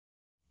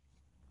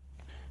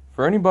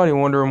For anybody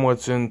wondering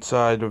what's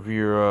inside of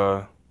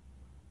your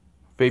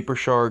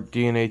VaporShark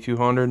DNA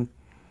 200,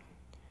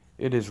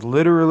 it is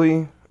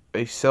literally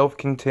a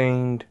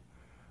self-contained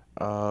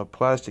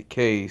plastic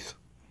case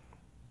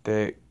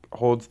that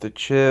holds the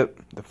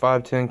chip, the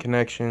 510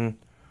 connection,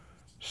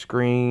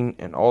 screen,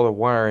 and all the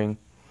wiring,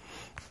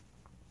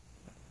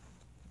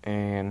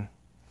 and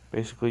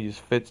basically just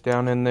fits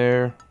down in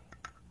there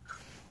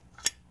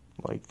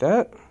like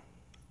that.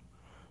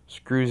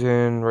 Screws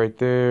in right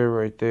there,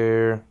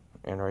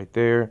 and right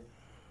there.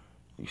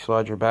 You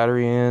slide your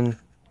battery in.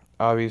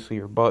 Obviously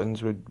your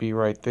buttons would be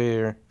right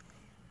there,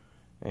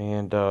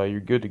 and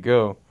you're good to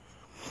go.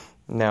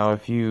 Now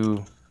if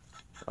you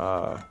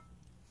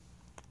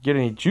get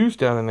any juice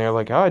down in there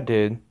like I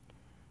did,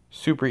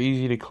 super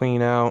easy to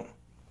clean out,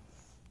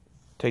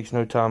 takes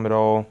no time at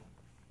all.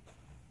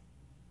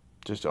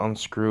 Just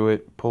unscrew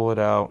it, pull it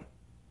out,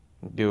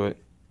 do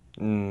it,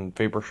 and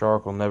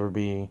VaporShark will never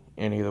be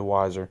any the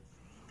wiser.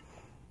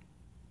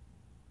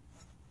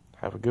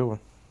 Have a good one.